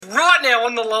now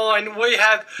on the line we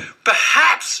have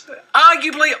perhaps,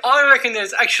 arguably, I reckon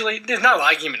there's no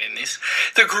argument in this,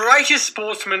 the greatest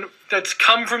sportsman that's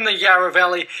come from the Yarra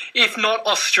Valley, if not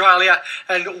Australia,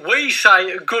 and we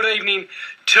say good evening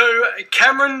to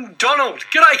Cameron Donald.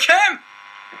 G'day, Cam.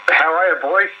 How are you,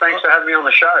 boys? Thanks for having me on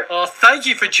the show. Oh, thank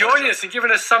you for joining us and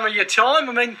giving us some of your time.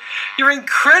 I mean, you're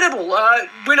incredible.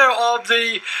 Winner of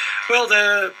the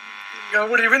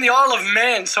Isle of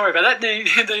Man. Sorry about that.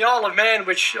 The Isle of Man,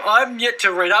 which I'm yet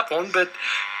to read up on, but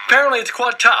apparently it's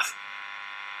quite tough.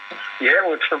 Yeah,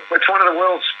 well, it's one of the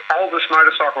world's oldest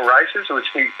motorcycle races.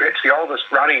 It's the oldest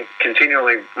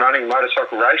continually running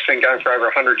motorcycle race, been going for over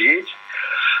 100 years.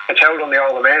 It's held on the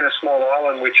Isle of Man, a small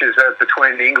island which is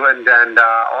between England and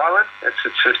Ireland.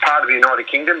 It's part of the United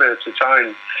Kingdom, but it's its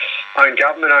own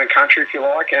government, own country, if you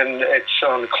like, and it's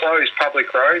on closed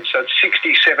public roads. So it's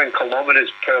 67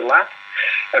 kilometres per lap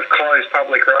of closed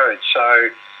public roads. So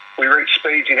we reach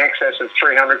speeds in excess of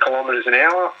 300 kilometres an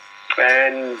hour,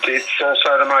 and it's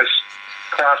also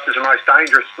classed as the most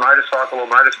dangerous motorcycle or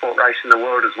motorsport race in the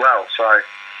world as well. So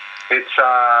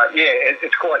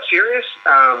it's quite serious.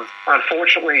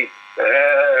 Unfortunately,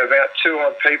 about 2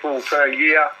 odd people per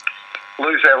year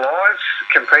lose their lives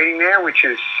competing there, which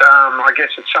is, I guess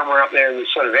it's somewhere up there with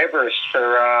sort of Everest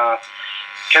for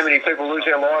how many people lose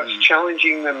their lives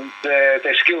challenging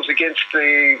their skills against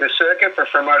the circuit. But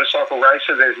for a motorcycle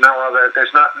racer, there's no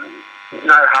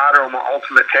harder or more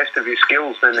ultimate test of your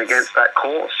skills than against that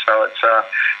course. So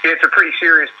it's a pretty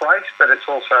serious place, but it's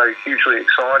also hugely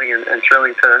exciting and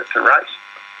thrilling to race.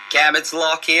 Cam, it's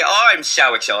Locke here. I'm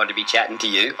so excited to be chatting to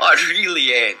you. I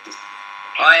really am.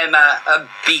 I am a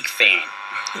big fan.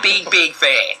 Big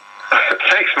fan.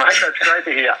 Thanks, mate. That's great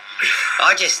to hear.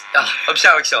 I'm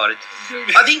so excited.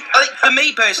 I think for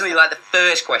me personally, like the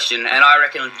first question, and I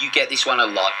reckon you get this one a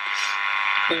lot,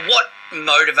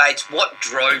 what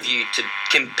drove you to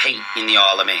compete in the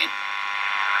Isle of Man?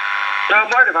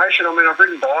 Motivation, I've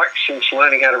ridden bikes since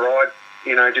learning how to ride,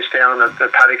 just down the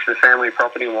paddocks of the family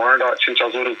property in Warrandyte since I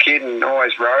was a little kid, and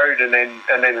always rode and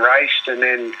then raced, and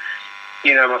then,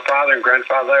 my father and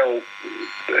grandfather, they all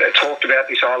talked about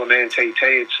this Isle of Man TT.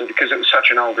 It's because it was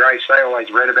such an old race. They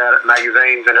always read about it in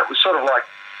magazines, and it was sort of like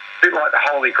a bit like the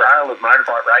holy grail of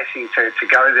motorbike racing to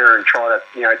go there and try to,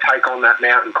 take on that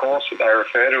mountain course that they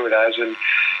refer to it as. And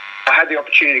I had the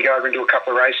opportunity to go over and do a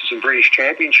couple of races in British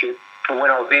Championship. And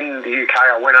when I was in the UK,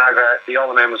 I went over, the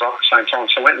Isle of Man was on at the same time,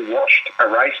 so I went and watched a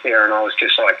race there, and I was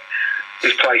just like,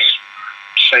 this place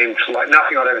seemed like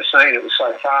nothing I'd ever seen. It was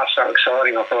so fast, so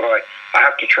exciting. I thought I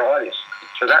have to try this.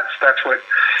 So that's what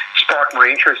sparked my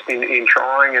interest in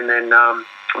trying, and then I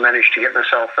managed to get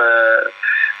myself a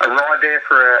ride there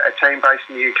for a team based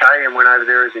in the UK, and went over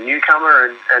there as a newcomer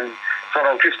and thought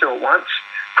I'll just do it once.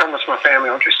 Promised my family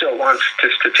I'll just do it once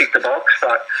just to tick the box,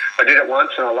 but I did it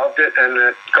once and I loved it, and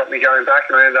it got me going back,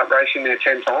 and I ended up racing there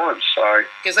 10 times. So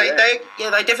because they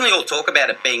definitely all talk about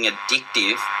it being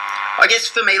addictive. I guess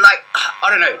for me, like, I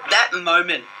don't know, that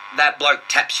moment that bloke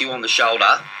taps you on the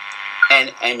shoulder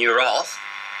and you're off,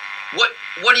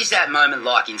 what is that moment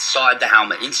like inside the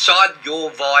helmet, inside your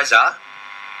visor?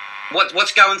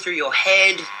 What's going through your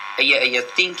head? Are you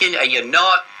thinking? Are you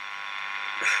not?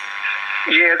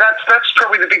 Yeah, that's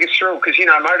probably the biggest thrill, because,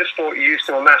 motorsport, you used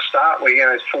to a mass start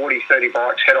where, 40, 30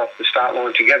 bikes head off the start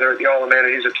line together. At the Isle of Man,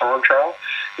 it is a time trial.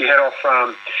 You head off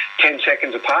 10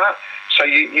 seconds apart. So,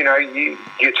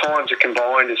 your times are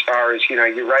combined as far as,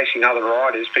 you're racing other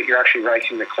riders, but you're actually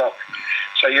racing the clock.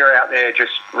 So you're out there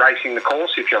just racing the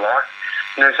course, if you like.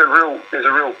 And there's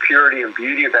a real purity and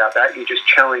beauty about that. You're just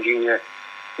challenging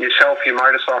yourself, your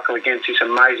motorcycle, against this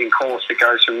amazing course that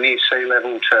goes from near sea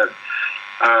level to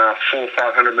 400 or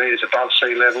 500 metres above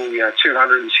sea level,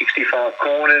 265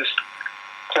 corners,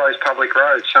 closed public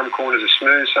roads. Some corners are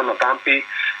smooth, some are bumpy.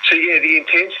 So, the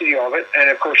intensity of it,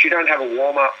 and of course you don't have a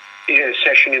warm-up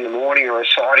session in the morning or a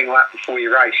siding lap before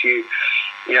you race.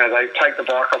 They take the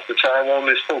bike off the tyre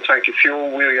warmers, full tank of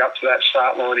fuel, wheel you up to that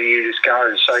start line, and you just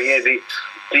go. So,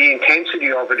 the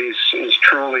intensity of it is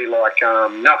truly like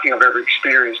nothing I've ever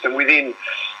experienced. And within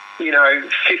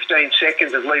 15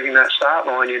 seconds of leaving that start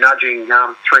line, you're nudging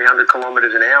 300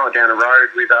 kilometres an hour down a road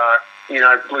with,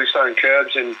 bluestone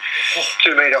curbs and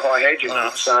 2 metre high hedges.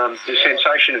 Nice. The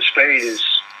sensation of speed is,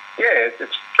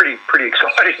 it's pretty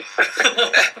exciting.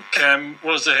 Cam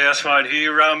was the housemate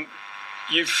here.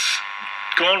 You've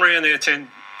gone around there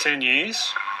 10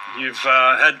 years. You've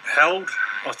held,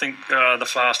 I think, the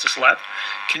fastest lap.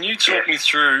 Can you talk me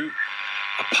through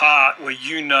a part where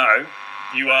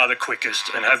you are the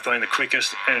quickest and have been the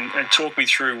quickest, and talk me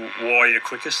through why you're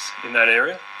quickest in that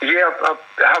area? Yeah,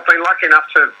 I've been lucky enough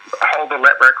to hold the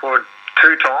lap record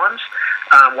 2 times.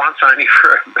 once only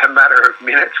for a matter of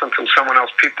minutes until someone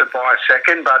else pipped it by a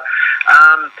second. But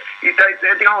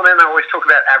the old man, they always talk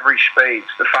about average speeds,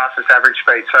 the fastest average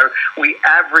speed. So we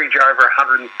average over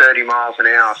 130 miles an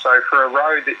hour. So for a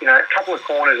road that, a couple of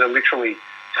corners are literally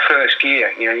first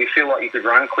gear, you feel like you could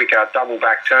run quicker, double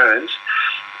back turns.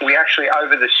 We actually,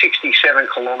 over the 67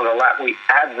 kilometre lap, we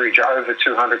average over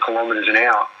 200 kilometres an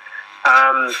hour.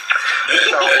 So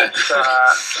it's so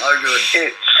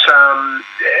good.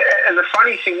 And the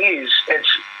funny thing is, it's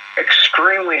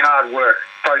extremely hard work,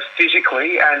 both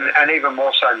physically and even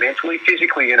more so mentally.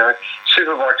 Physically,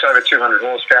 superbikes over 200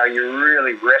 horsepower, you're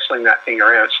really wrestling that thing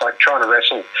around. It's like trying to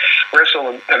wrestle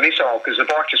a missile, because the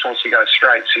bike just wants to go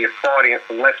straight. So you're fighting it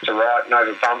from left to right and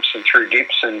over bumps and through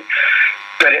dips.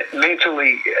 But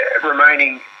mentally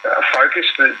remaining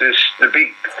focused. The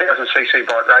big 1,000cc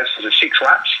bike races are 6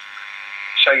 laps.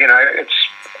 So, it's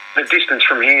the distance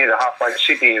from here to halfway to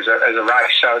Sydney is a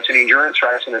race. So it's an endurance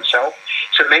race in itself.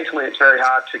 So mentally it's very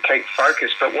hard to keep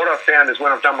focused. But what I've found is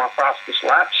when I've done my fastest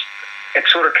laps, it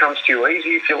sort of comes to you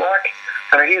easy, if you like.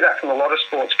 And I hear that from a lot of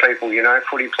sports people,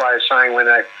 footy players saying when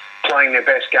they're playing their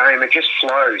best game, it just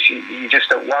flows. You're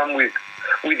just at one with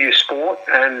your sport,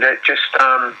 and it just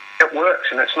it works,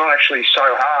 and it's not actually so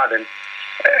hard. And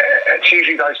it's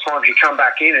usually those times you come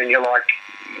back in and you're like,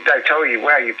 they tell you,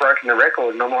 wow, you've broken the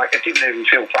record. And I'm like, it didn't even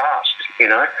feel fast,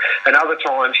 And other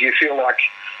times you feel like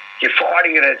you're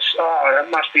fighting and it's, I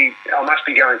must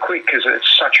be going quick because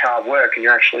it's such hard work, and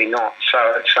you're actually not.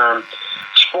 So it's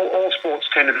all sports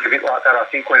tend to be a bit like that. I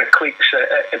think when it clicks,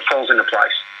 it falls into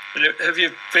place. Have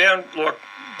you found, like,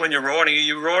 when you're riding, are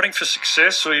you riding for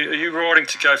success, or are you riding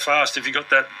to go fast? Have you got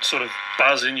that sort of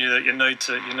buzz in you that you need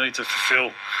to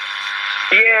fulfil?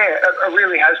 Yeah, it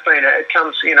really has been. It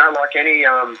comes, like any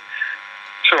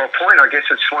to a point. I guess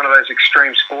it's one of those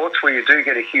extreme sports where you do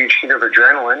get a huge hit of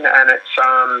adrenaline, and it's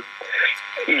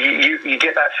you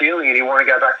get that feeling and you want to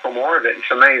go back for more of it. And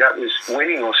for me, that was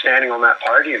winning or standing on that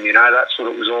podium. That's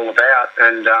what it was all about,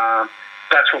 and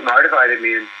that's what motivated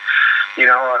me. And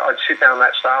I'd sit down on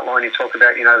that start line. You talk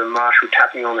about, the marshal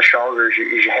tapping on the shoulder as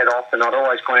you head off, and I'd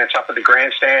always glance up at the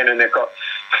grandstand, and they've got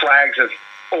flags of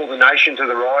all the nations of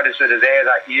the riders that are there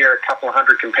that year, a couple of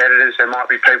hundred competitors. There might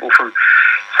be people from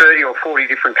 30 or 40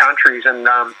 different countries, and,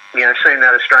 seeing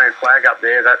that Australian flag up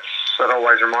there, I'd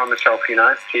always remind myself,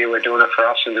 here we're doing it for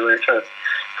us and doing it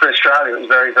for Australia. It was a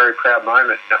very, very proud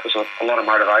moment. That was a lot of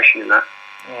motivation in that.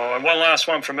 Oh, and one last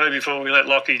one from me before we let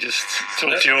Lockie just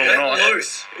talk to you all night.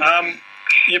 Loose.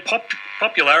 Your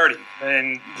popularity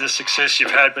and the success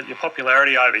you've had, but your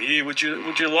popularity over here, would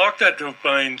you like that to have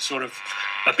been sort of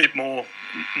a bit more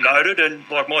noted? And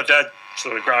like my dad,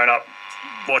 sort of growing up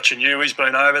watching you, he's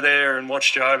been over there and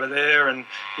watched you over there, and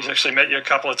he's actually met you a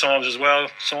couple of times as well.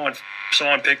 Signed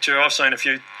picture. I've seen a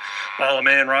few Isle of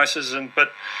Man races,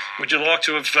 but would you like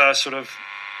to have sort of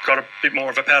got a bit more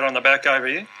of a pat on the back over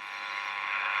here?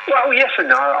 Well, yes and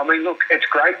no. I mean, look, it's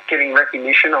great getting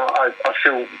recognition. I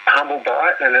feel humbled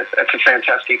by it, and it's a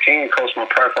fantastic thing. Of course, my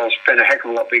profile's been a heck of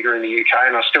a lot bigger in the UK,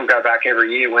 and I still go back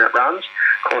every year when it runs.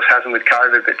 Of course, hasn't with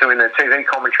COVID, but doing the TV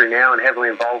commentary now and heavily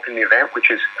involved in the event,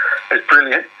 which is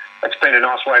brilliant. It's been a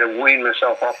nice way to wean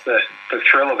myself off the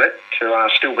thrill of it, to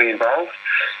still be involved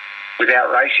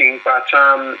without racing. But,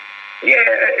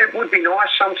 it would be nice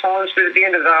sometimes, but at the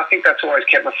end of the day, I think that's always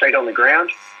kept my feet on the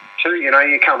ground. Too, you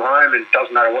come home and it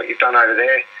doesn't matter what you've done over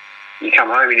there. You come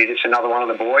home and you're just another one of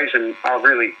the boys, and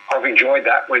I've enjoyed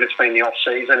that when it's been the off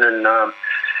season, and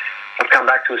I've come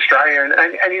back to Australia, and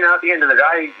at the end of the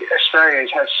day, Australia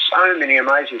has so many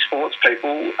amazing sports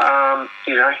people.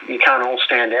 You can't all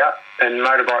stand out, and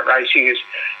motorbike racing is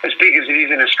as big as it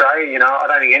is in Australia. I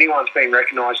don't think anyone's been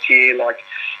recognised here, like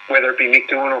whether it be Mick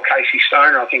Doohan or Casey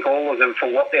Stoner. I think all of them, for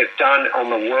what they've done on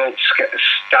the world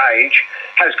stage,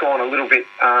 has gone a little bit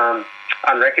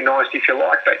unrecognised, if you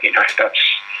like. But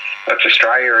that's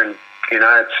Australia, and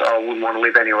I wouldn't want to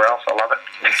live anywhere else. I love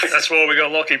it. That's why we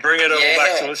got Lockie. Bring it all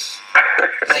back to us.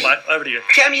 Mate, over to you.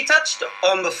 Cam, you touched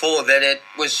on before that it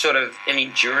was sort of an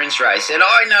endurance race, and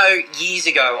I know years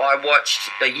ago I watched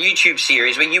a YouTube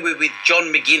series where you were with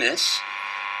John McGuinness,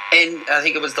 and I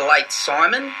think it was the late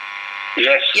Simon.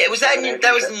 Yes. Yeah,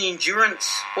 that was an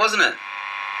endurance, wasn't it?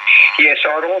 Yeah, so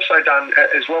I'd also done,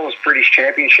 as well as British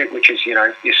Championship, which is,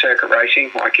 your circuit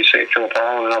racing, like you see at Phillip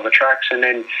Island and other tracks. And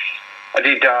then I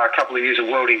did a couple of years of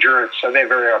World Endurance. So they're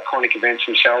very iconic events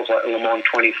themselves, like Le Mans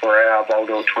 24-hour,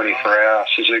 Boulder 24-hour,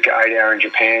 Suzuka 8-hour in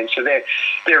Japan. So they're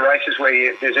races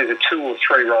where there's either 2 or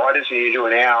 3 riders and you do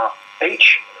an hour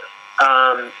each.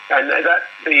 And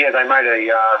they made a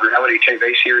reality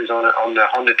TV series on the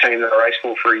Honda team that I raced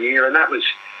for a year. And that was,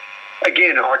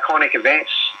 again, iconic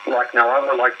events. like no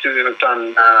other. Like I've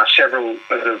done several of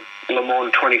the Le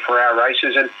Mans 24-hour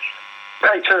races, and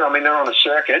they too. I mean, they're on a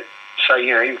circuit, so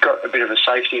you've got a bit of a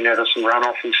safety net or some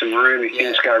runoff and some room if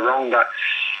things go wrong. But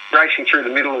racing through the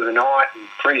middle of the night and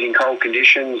freezing cold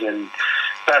conditions, and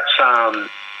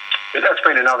that's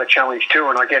been another challenge too.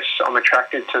 And I guess I'm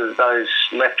attracted to those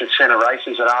left of centre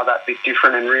races that are that bit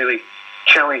different and really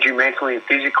challenge you mentally and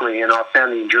physically. And I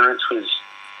found the endurance was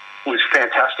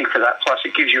fantastic for that. Plus,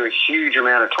 it gives you a huge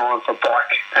amount of time for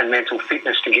bike and mental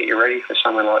fitness to get you ready for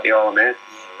something like the Isle of Man.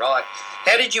 Yeah, right.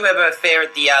 How did you ever fare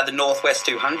at the Northwest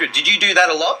 200? Did you do that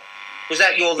a lot? Was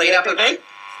that your lead-up event?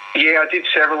 Yeah, I did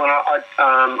several, and I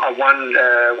won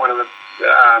one of the.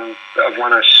 I've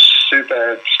won a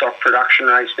super stock production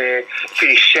race there.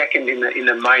 Finished second in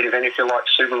the main event, if you like,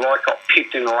 Superbike. Got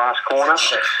picked in the last corner.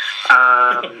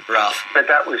 Rough. But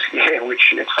that was,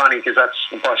 which it's funny because that's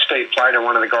by Steve Plater,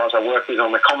 one of the guys I work with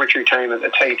on the commentary team at the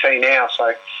TT now.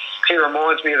 So he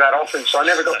reminds me of that often. So I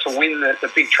never got to win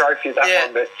the big trophy of that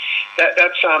one. But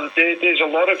there's a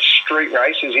lot of street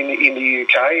races in the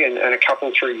UK and a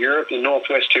couple through Europe. The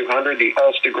Northwest 200, the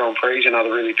Ulster Grand Prix is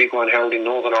another really big one held in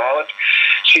Northern Ireland.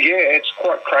 So it's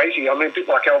quite crazy. I mean, a bit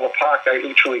like Albert Park, they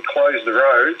literally close the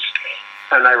roads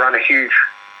and they run a huge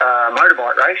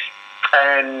motorbike race,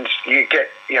 and you get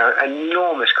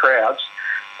enormous crowds.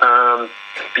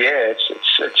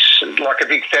 It's like a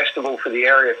big festival for the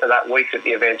area for that week that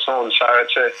the event's on. So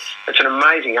it's an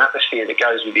amazing atmosphere that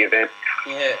goes with the event.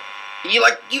 Yeah.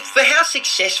 For how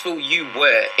successful you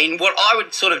were in what I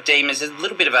would sort of deem as a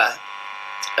little bit of a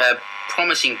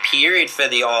promising period for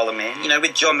the Isle of Man,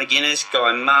 with John McGuinness,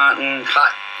 Guy Martin,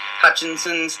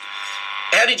 Hutchinson's.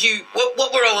 How did you?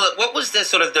 What was the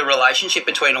sort of the relationship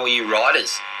between all you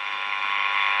riders?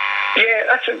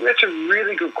 Yeah, that's a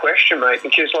really good question, mate.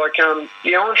 Because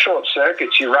on short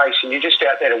circuits you race and you're just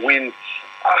out there to win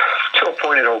to a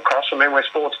point at all costs. I mean, we're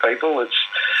sports people.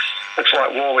 It's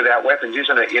like war without weapons,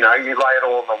 isn't it? You lay it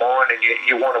all on the line and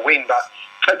you want to win. But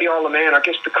at the Isle of Man, I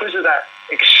guess because of that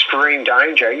extreme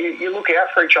danger, you look out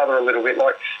for each other a little bit.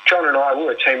 Like John and I, we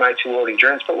were teammates in World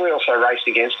Endurance, but we also raced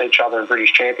against each other in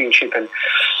British Championship. And,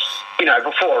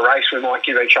 before a race, we might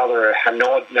give each other a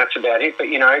nod, and that's about it. But,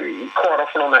 quite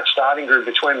often on that starting group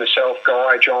between myself,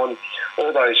 Guy, John,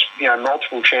 all those,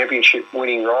 multiple championship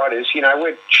winning riders,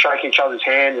 we'd shake each other's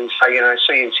hand and say,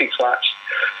 see you in 6 laps.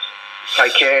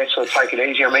 Take care, so take it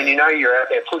easy. I mean, you're out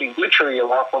there putting literally your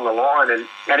life on the line,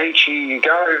 and each year you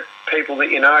go, people that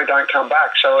don't come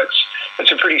back. So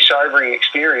it's a pretty sobering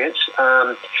experience.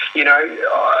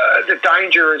 The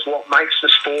danger is what makes the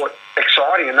sport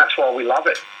exciting, and that's why we love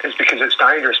it, is because it's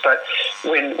dangerous. But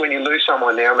when you lose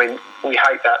someone now, I mean, we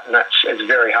hate that, and it's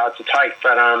very hard to take.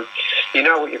 But you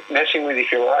know what you're messing with,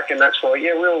 if you like, and that's why, we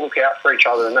all look out for each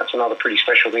other, and that's another pretty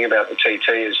special thing about the TT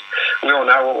is we all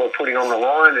know what we're putting on the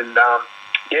line, and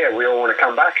we all want to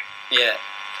come back. Yeah.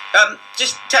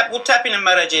 We'll tap into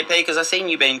MotoGP because I've seen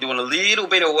you've been doing a little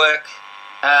bit of work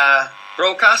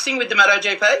broadcasting with the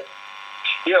MotoGP.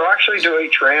 Yeah, I actually do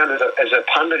each round as a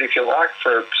pundit, if you like,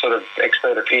 for sort of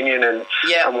expert opinion and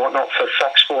whatnot for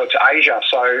Fox Sports Asia.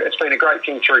 So it's been a great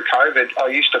thing through COVID. I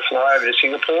used to fly over to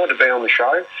Singapore to be on the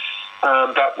show,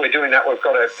 but we're doing that. We've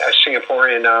got a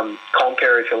Singaporean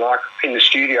compere, if you like, in the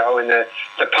studio, and the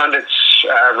pundits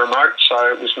remote.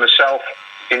 So it was myself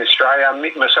in Australia.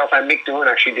 Myself and Mick Doohan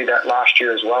actually did that last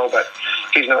year as well, but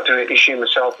he's not doing it this year.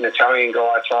 Myself, an Italian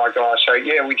guy, a Thai guy. So,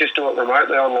 we just do it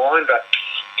remotely online, but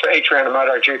for each round of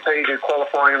MotoGP, do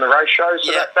qualifying in the race shows.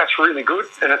 So that's really good,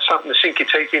 and it's something to sink your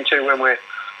teeth into when we're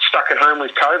stuck at home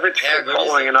with COVID,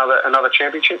 following another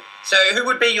championship. So who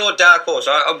would be your dark horse?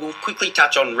 I will quickly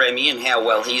touch on Remy and how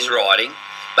well he's riding,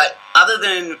 but other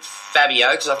than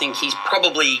Fabio, because I think he's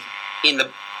probably in the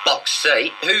box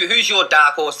seat, who's your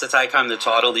dark horse to take home the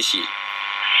title this year?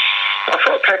 I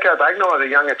thought Pecco Bagnaia, the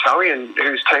young Italian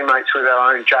who's teammates with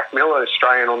our own Jack Miller,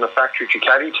 Australian on the factory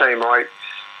Ducati team.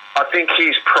 I think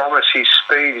his promise, his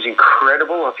speed is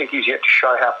incredible. I think he's yet to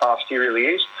show how fast he really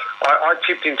is. I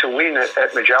tipped him to win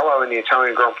at Mugello in the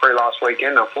Italian Grand Prix last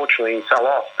weekend. Unfortunately, he fell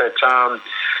off. But, Fabio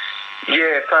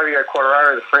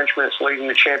Quartararo, the Frenchman, that's leading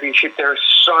the championship. There are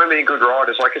so many good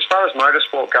riders. Like, as far as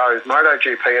motorsport goes,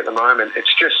 MotoGP at the moment, it's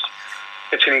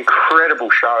an incredible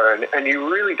show, and you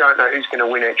really don't know who's going to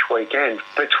win each weekend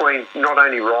between not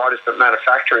only riders but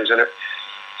manufacturers. And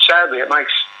sadly, it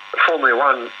makes Formula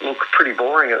One look pretty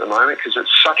boring at the moment because it's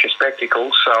such a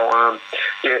spectacle. So,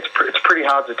 it's pretty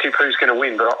hard to tip who's going to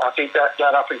win. But I think that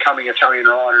up-and-coming Italian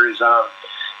rider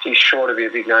he's sure to be a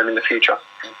big name in the future.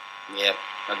 Yeah,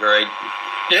 agreed.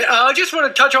 Yeah, I just want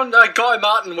to touch on Guy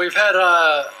Martin. We've had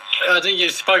I think you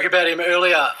spoke about him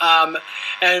earlier.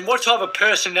 And what type of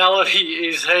personality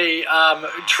is he,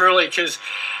 truly? Because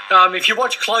if you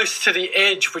watch Close to the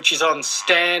Edge, which is on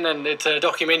Stan, and it's a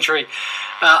documentary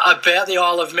about the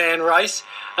Isle of Man race,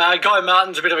 Guy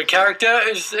Martin's a bit of a character.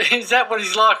 Is that what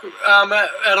he's like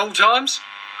at all times?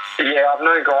 Yeah, I've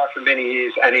known Guy for many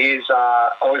years, and he is.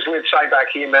 I was with, say, back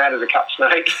here, mad as a cut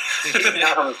snake. He's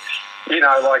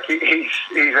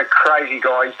a crazy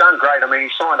guy. He's done great. I mean,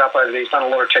 he's signed up over there. He's done a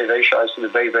lot of TV shows for the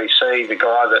BBC. The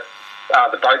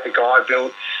boat the guy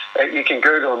built. You can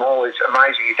Google them all. It's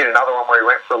amazing. He did another one where he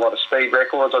went for a lot of speed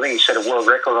records. I think he set a world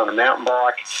record on a mountain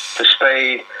bike for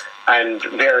speed and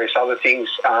various other things.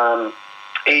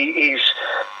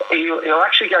 He'll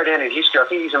actually go down in history. I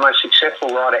think he's the most successful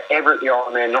rider ever at the Isle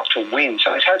of Man not to win.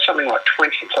 So he's had something like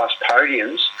 20 plus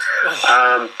podiums,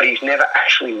 but he's never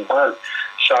actually won.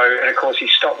 So, and of course,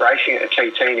 he's stopped racing at the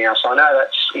TT now. So I know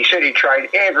he said he'd trade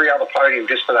every other podium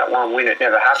just for that one win. It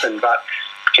never happened, but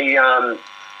he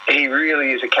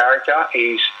really is a character.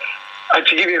 To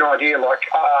give you an idea,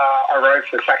 I rode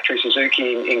for the factory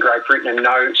Suzuki in Great Britain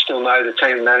and still know the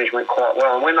team management quite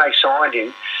well. And when they signed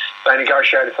him, they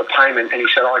negotiated for payment, and he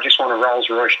said, "I just want a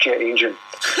Rolls-Royce jet engine.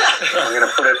 I'm going to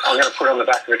put it on the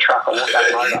back of a truck. I want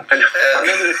that motor." And I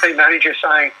remember the team manager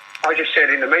saying, I just said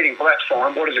in the meeting, "Well, that's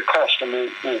fine. What does it cost?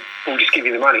 And we'll just give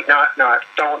you the money." No,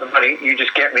 don't want the money. You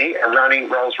just get me a running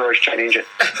Rolls-Royce jet engine.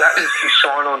 That was his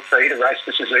sign-on fee to race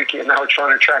for Suzuki, and they were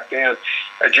trying to track down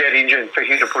a jet engine for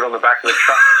him to put on the back of the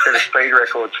truck to set a speed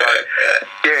record. So,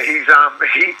 yeah, he's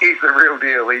the real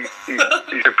deal.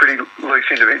 He's a pretty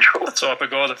loose individual. The type of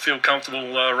guy that feel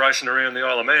comfortable racing around the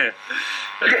Isle of Man.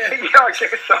 Yeah, I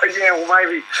guess so. Yeah, well,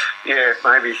 maybe. Yeah,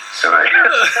 maybe.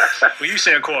 Well, you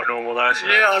sound quite normal, though. So.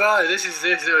 Yeah, I know. This is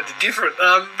different.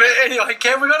 But anyway,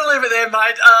 Cam, we've got to leave it there,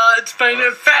 mate. It's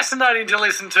been fascinating to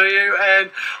listen to you, and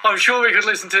I'm sure we could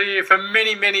listen to you for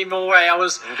many, many more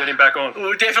hours. We'll get him back on.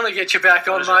 We'll definitely get you back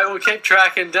on, mate. We'll keep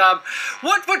track. And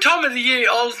what time of the year?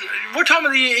 What time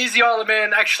of the year is the Isle of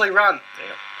Man actually run?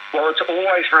 Yeah. Well, it's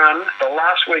always run the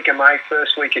last week of May,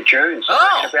 first week of June. So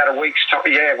it's about a week's time.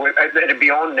 Yeah, it'll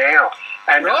be on now.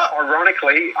 And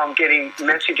ironically, I'm getting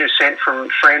messages sent from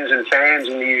friends and fans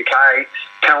in the UK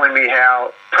telling me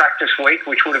how practice week,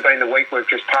 which would have been the week we've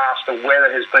just passed, the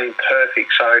weather has been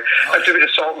perfect. So that's a bit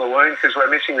of salt in the wound because we're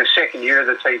missing the second year of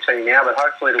the TT now, but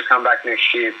hopefully it'll come back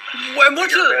next year. And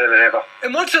better than ever.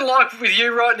 And what's it like with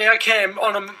you right now, Cam,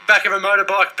 on the back of a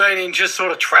motorbike being in just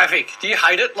sort of traffic? Do you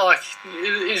hate it? I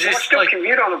still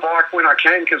commute on the bike when I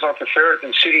can because I prefer it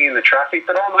than sitting in the traffic,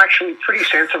 but I'm actually pretty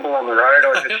sensible on the road.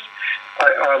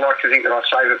 I like to think that I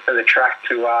save it for the track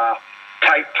to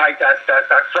take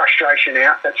that frustration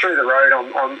out. That through the road,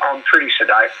 I'm pretty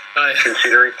sedate,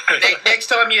 considering. Next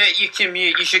time you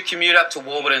commute, you should commute up to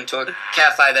Warburton to a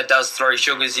cafe that does throw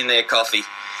sugars in their coffee.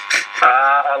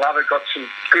 I love it. Got some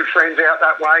good friends out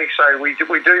that way, so we do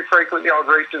frequent the old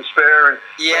Reefton Spur and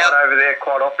ride over there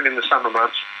quite often in the summer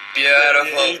months.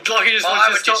 Beautiful. Lockie just wants I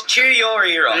to would just chew your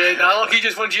ear off. Yeah, no, Lockie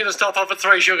just wants you to stop off at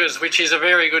Three Sugars, which is a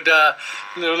very good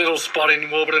little spot in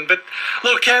Warburton. But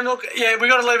look, Cam, we've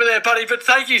got to leave it there, buddy. But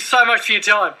thank you so much for your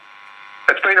time.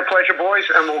 It's been a pleasure, boys,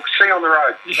 and we'll see you on the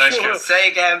road. Thanks, sure. See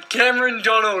you, Cam. Cameron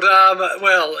Donald,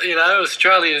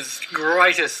 Australia's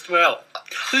greatest. I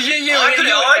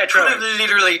could have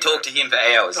literally talked to him for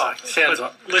hours. Oh, sounds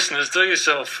like. Listeners, do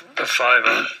yourself a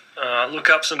favour. Look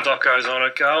up some docos on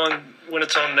it. Go and when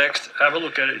it's on next, have a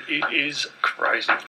look at it. It is crazy.